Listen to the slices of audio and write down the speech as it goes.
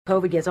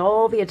COVID gets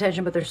all the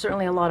attention, but there's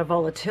certainly a lot of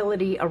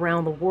volatility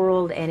around the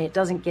world, and it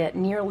doesn't get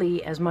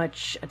nearly as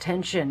much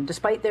attention,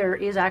 despite there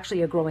is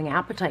actually a growing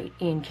appetite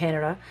in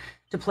Canada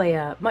to play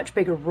a much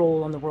bigger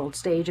role on the world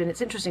stage. And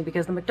it's interesting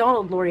because the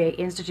Macdonald-Laurier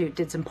Institute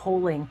did some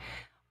polling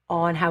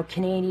on how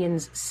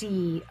Canadians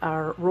see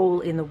our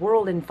role in the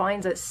world and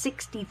finds that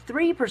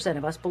 63%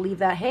 of us believe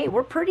that, hey,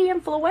 we're pretty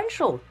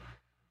influential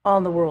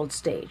on the world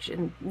stage.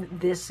 And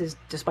this is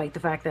despite the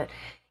fact that,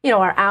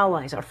 our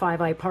allies, our Five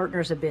Eye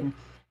partners have been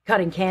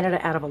cutting Canada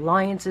out of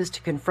alliances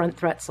to confront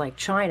threats like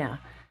China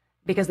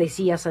because they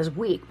see us as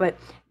weak. But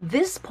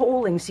this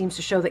polling seems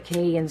to show that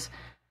Canadians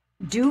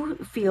do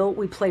feel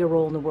we play a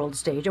role in the world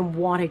stage and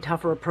want a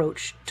tougher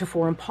approach to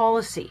foreign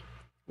policy.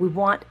 We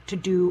want to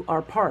do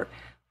our part,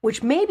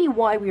 which may be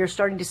why we are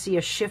starting to see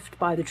a shift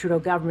by the Trudeau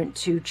government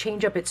to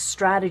change up its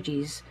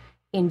strategies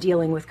in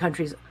dealing with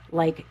countries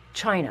like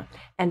China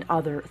and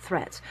other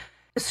threats.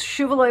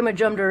 Shuvaloy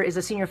Majumdar is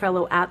a senior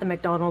fellow at the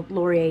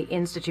Macdonald-Laurier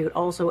Institute,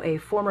 also a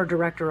former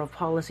director of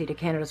policy to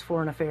Canada's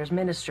Foreign Affairs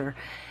Minister.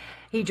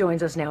 He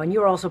joins us now, and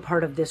you're also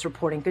part of this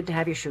reporting. Good to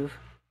have you, Shuv.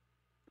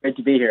 Great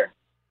to be here.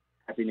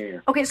 Happy New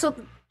Year. Okay, so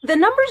the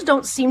numbers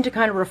don't seem to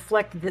kind of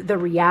reflect the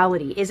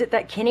reality. Is it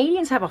that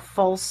Canadians have a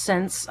false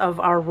sense of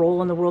our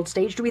role on the world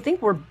stage? Do we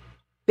think we're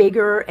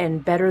bigger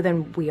and better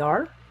than we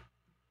are?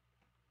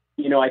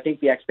 I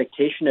think the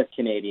expectation of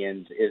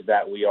Canadians is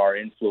that we are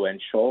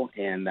influential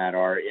and that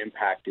our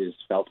impact is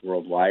felt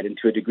worldwide. And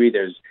to a degree,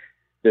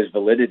 there's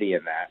validity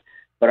in that.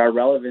 But our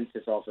relevance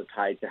is also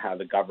tied to how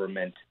the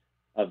government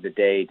of the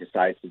day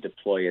decides to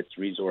deploy its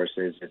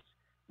resources, its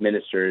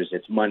ministers,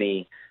 its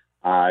money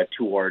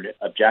toward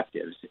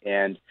objectives.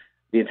 And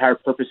the entire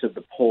purpose of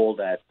the poll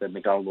that the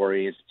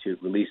Macdonald-Laurier Institute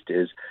released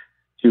is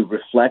to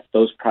reflect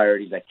those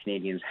priorities that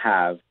Canadians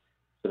have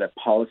so that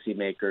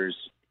policymakers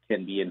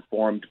can be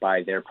informed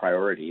by their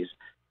priorities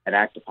and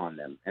act upon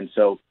them. And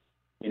so,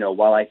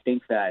 while I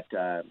think that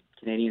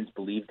Canadians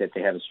believe that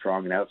they have a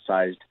strong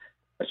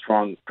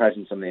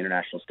presence on the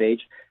international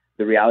stage,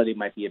 the reality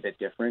might be a bit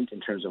different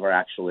in terms of our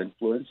actual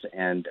influence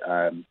and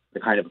the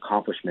kind of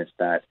accomplishments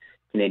that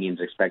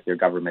Canadians expect their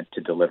government to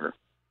deliver.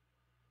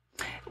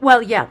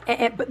 Well, yeah,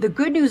 but the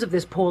good news of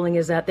this polling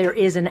is that there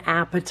is an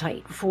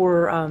appetite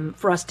for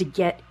us to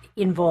get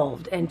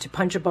involved and to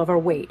punch above our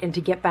weight and to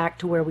get back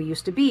to where we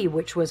used to be,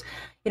 which was,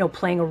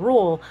 playing a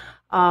role.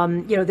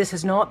 This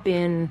has not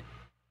been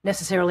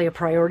necessarily a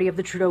priority of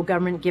the Trudeau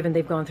government, given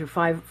they've gone through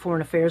 5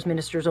 foreign affairs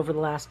ministers over the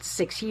last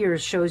 6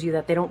 years, shows you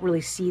that they don't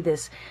really see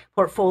this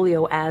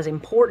portfolio as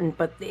important.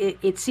 But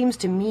it seems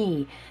to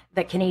me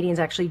that Canadians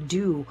actually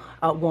do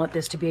want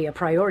this to be a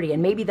priority.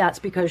 And maybe that's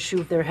because,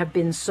 Shuv, there have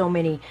been so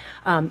many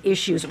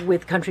issues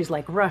with countries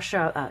like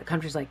Russia,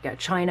 countries like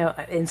China,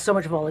 and so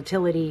much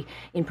volatility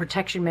in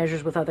protection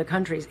measures with other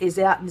countries. Is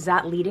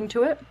that leading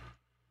to it?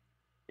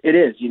 It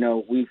is.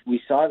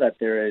 We saw that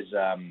there is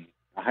a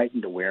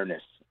heightened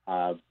awareness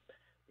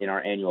in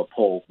our annual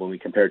poll when we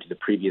compare it to the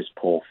previous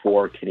poll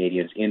for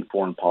Canadians in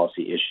foreign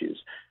policy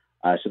issues.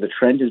 So the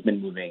trend has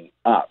been moving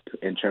up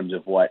in terms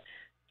of what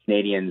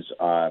Canadians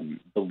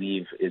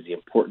believe is the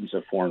importance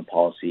of foreign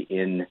policy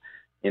in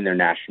their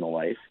national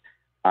life.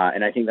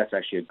 And I think that's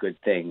actually a good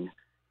thing,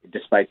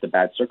 despite the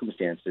bad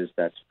circumstances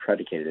that's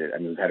predicated it. I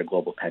mean, we've had a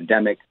global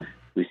pandemic.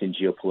 We've seen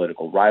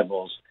geopolitical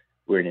rivals.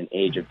 We're in an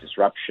age of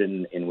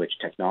disruption in which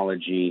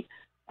technology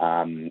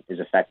is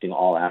affecting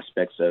all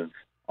aspects of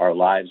our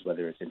lives,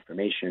 whether it's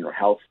information or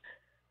health.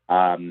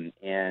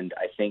 And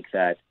I think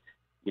that,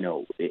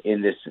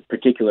 in this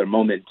particular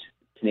moment,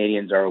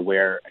 Canadians are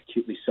aware,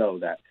 acutely so,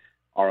 that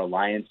our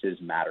alliances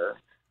matter,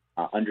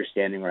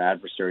 understanding our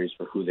adversaries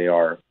for who they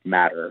are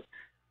matter,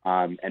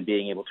 and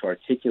being able to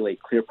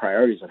articulate clear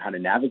priorities on how to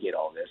navigate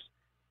all this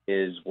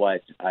is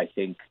what I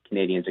think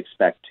Canadians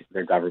expect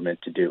their government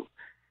to do.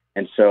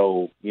 And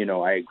so,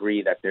 I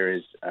agree that there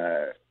is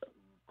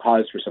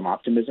cause for some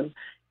optimism,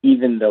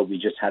 even though we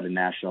just had a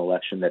national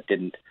election that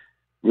didn't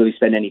really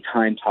spend any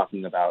time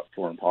talking about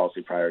foreign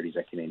policy priorities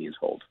that Canadians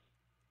hold.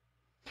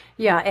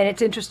 Yeah, and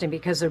it's interesting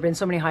because there have been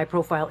so many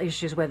high-profile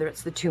issues, whether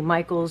it's the two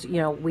Michaels,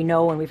 we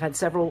know, and we've had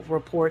several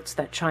reports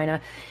that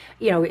China,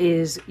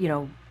 is,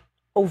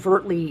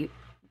 overtly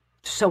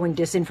sowing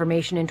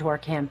disinformation into our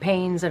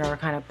campaigns and are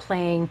kind of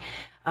playing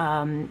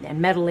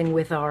and meddling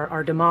with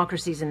our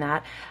democracies, and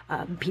that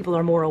people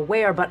are more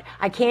aware. But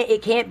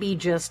it can't be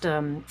just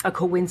a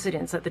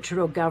coincidence that the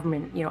Trudeau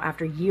government,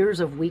 after years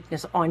of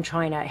weakness on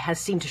China, has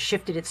seemed to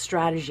shifted its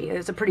strategy.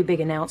 It's a pretty big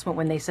announcement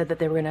when they said that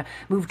they were going to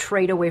move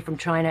trade away from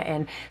China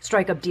and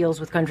strike up deals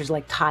with countries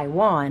like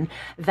Taiwan.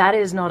 That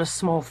is not a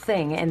small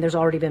thing, and there's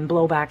already been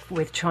blowback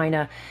with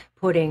China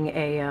putting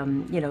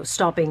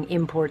stopping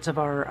imports of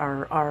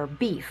our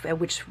beef,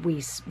 which we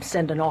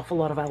send an awful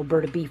lot of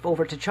Alberta beef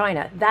over to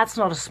China. That's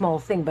not a small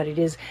thing, but it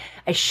is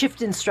a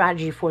shift in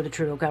strategy for the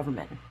Trudeau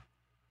government.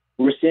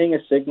 We're seeing a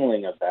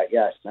signaling of that,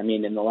 yes. I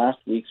mean, in the last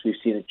weeks, we've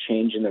seen a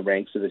change in the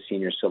ranks of the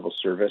senior civil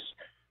service,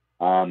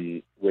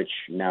 which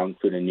now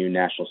include a new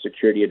national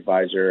security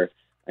advisor,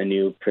 a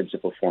new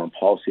principal foreign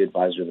policy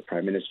advisor to the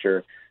Prime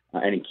Minister,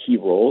 and in key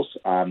roles.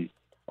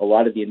 a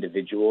lot of the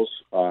individuals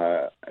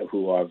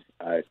who have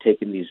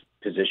taken these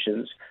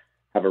positions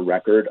have a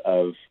record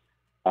of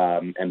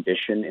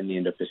ambition in the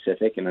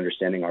Indo-Pacific and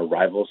understanding our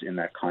rivals in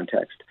that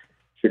context.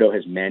 Trudeau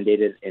has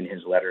mandated in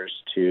his letters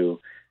to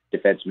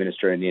Defense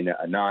Minister Nina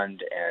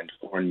Anand and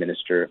Foreign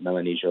Minister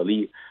Melanie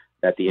Joly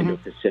that the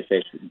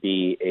Indo-Pacific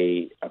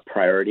be a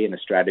priority and a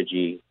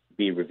strategy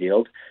be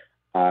revealed.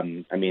 I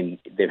mean,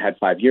 they've had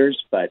 5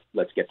 years, but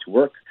let's get to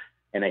work.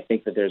 And I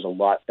think that there's a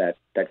lot that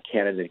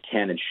Canada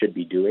can and should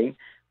be doing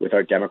with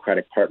our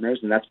democratic partners,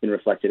 and that's been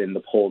reflected in the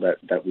poll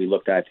that we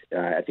looked at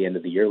the end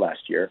of the year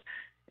last year,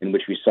 in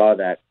which we saw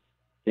that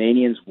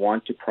Canadians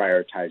want to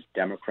prioritize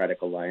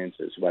democratic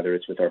alliances, whether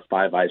it's with our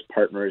Five Eyes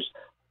partners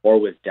or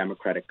with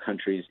democratic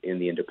countries in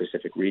the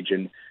Indo-Pacific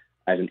region,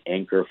 as an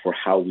anchor for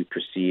how we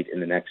proceed in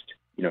the next,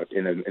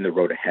 in the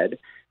road ahead.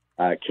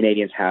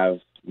 Canadians have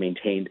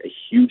maintained a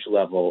huge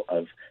level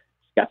of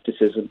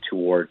skepticism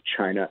toward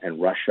China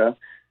and Russia,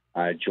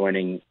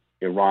 joining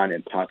Iran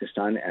and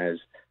Pakistan as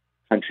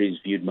countries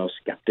viewed most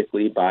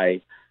skeptically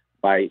by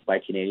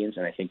Canadians,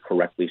 and I think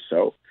correctly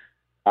so.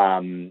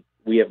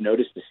 We have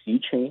noticed a sea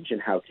change in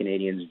how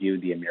Canadians view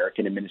the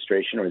American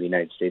administration or the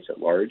United States at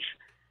large.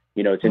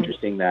 It's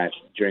interesting that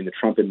during the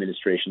Trump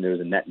administration, there was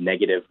a net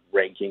negative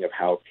ranking of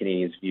how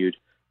Canadians viewed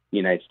the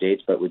United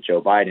States, but with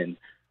Joe Biden,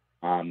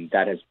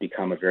 that has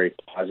become a very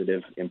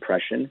positive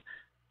impression.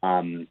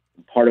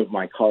 Part of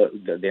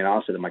the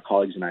analysis that my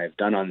colleagues and I have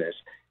done on this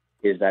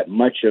is that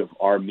much of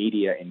our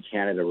media in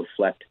Canada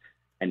reflect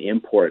and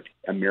import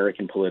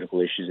American political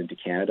issues into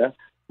Canada,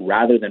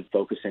 rather than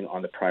focusing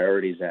on the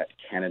priorities that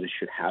Canada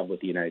should have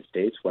with the United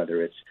States,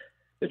 whether it's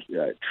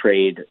the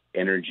trade,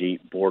 energy,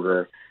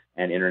 border,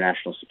 and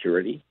international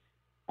security.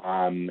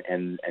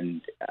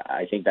 And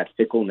I think that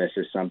fickleness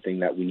is something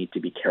that we need to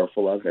be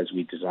careful of as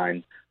we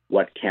design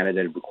what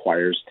Canada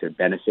requires to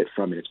benefit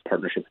from in its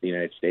partnership with the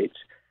United States.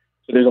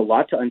 So there's a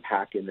lot to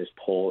unpack in this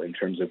poll in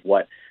terms of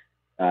what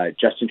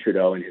Justin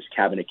Trudeau and his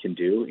cabinet can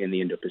do in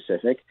the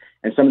Indo-Pacific.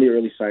 And some of the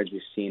early signs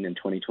we've seen in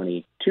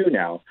 2022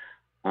 now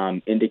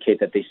indicate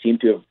that they seem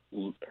to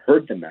have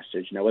heard the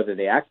message. Now, whether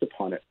they act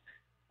upon it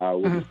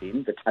will be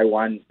seen. The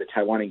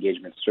Taiwan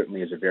engagement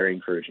certainly is a very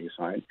encouraging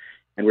sign.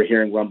 And we're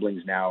hearing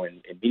rumblings now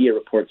in media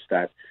reports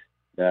that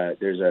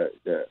there's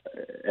the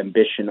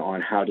ambition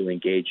on how to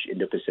engage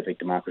Indo-Pacific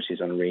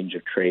democracies on a range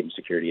of trade and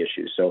security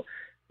issues. So,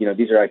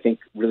 these are, I think,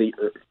 really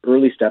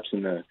early steps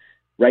in the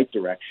right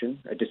direction.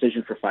 A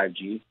decision for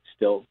 5G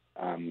still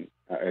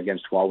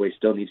against Huawei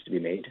still needs to be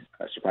made.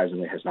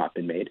 Surprisingly, has not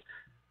been made.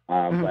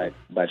 But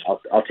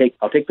I'll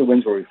take the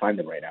wins where we find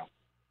them right now.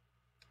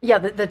 Yeah,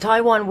 the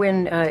Taiwan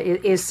win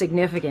is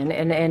significant,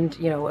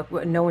 and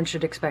no one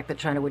should expect that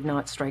China would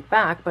not strike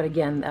back. But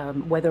again,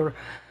 whether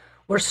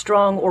we're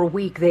strong or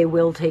weak, they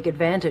will take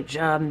advantage.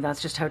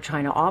 That's just how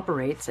China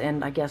operates.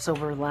 And I guess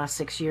over the last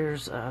 6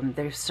 years,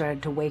 they've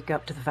started to wake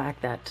up to the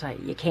fact that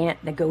you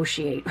can't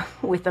negotiate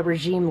with a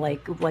regime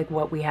like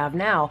what we have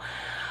now.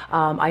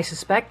 I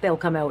suspect they'll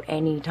come out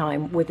any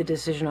time with a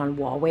decision on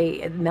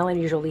Huawei.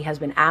 Melanie Joly has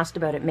been asked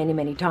about it many,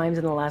 many times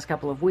in the last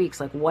couple of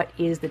weeks. Like, what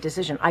is the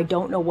decision? I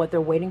don't know what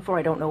they're waiting for.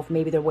 I don't know if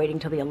maybe they're waiting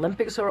till the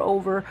Olympics are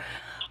over,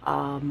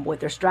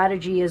 what their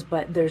strategy is,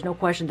 but there's no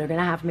question they're going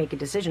to have to make a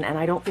decision. And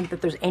I don't think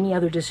that there's any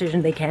other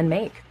decision they can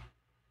make.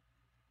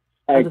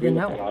 I agree with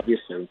that,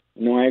 obviously.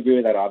 No, I agree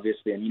with that,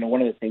 obviously. And,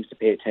 one of the things to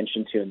pay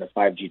attention to in the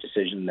 5G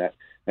decision that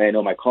I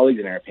know my colleagues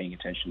and I are paying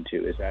attention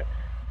to is that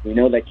we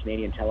know that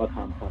Canadian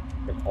telecom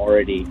companies have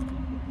already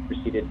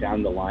proceeded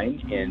down the line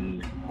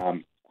in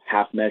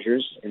half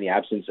measures in the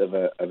absence of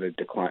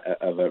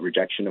a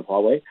rejection of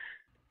Huawei.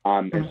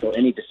 And so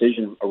any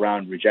decision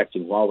around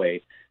rejecting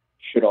Huawei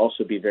should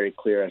also be very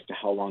clear as to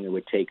how long it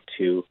would take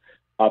to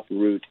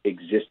uproot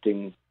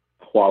existing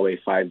Huawei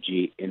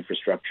 5G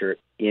infrastructure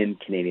in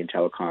Canadian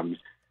telecoms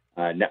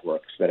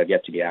networks that have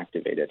yet to be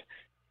activated.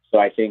 So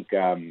I think,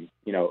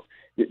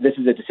 this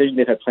is a decision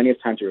they've had plenty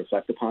of time to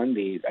reflect upon.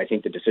 I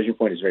think the decision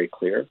point is very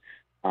clear.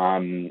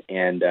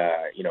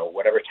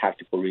 Whatever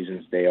tactical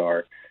reasons they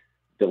are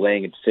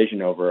delaying a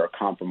decision over or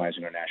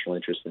compromising our national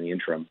interest in the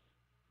interim.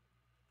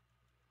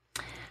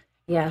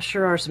 Yeah,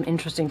 sure are some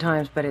interesting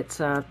times, but it's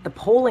the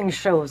polling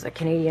shows that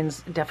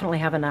Canadians definitely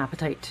have an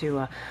appetite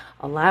to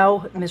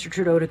allow Mr.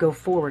 Trudeau to go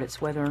forward.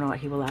 It's whether or not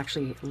he will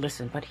actually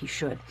listen, but he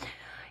should.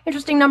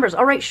 Interesting numbers.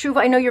 All right,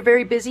 Shuva, I know you're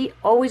very busy.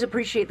 Always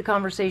appreciate the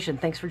conversation.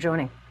 Thanks for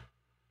joining.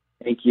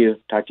 Thank you.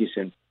 Talk to you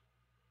soon.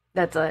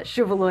 That's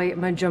Shuvaloy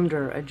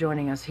Majumdar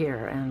joining us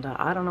here. And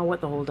I don't know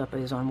what the holdup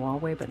is on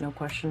Huawei, but no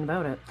question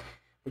about it.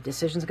 The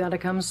decision's got to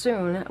come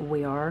soon.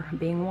 We are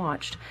being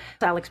watched.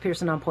 Alex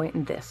Pearson on point,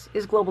 and this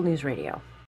is Global News Radio.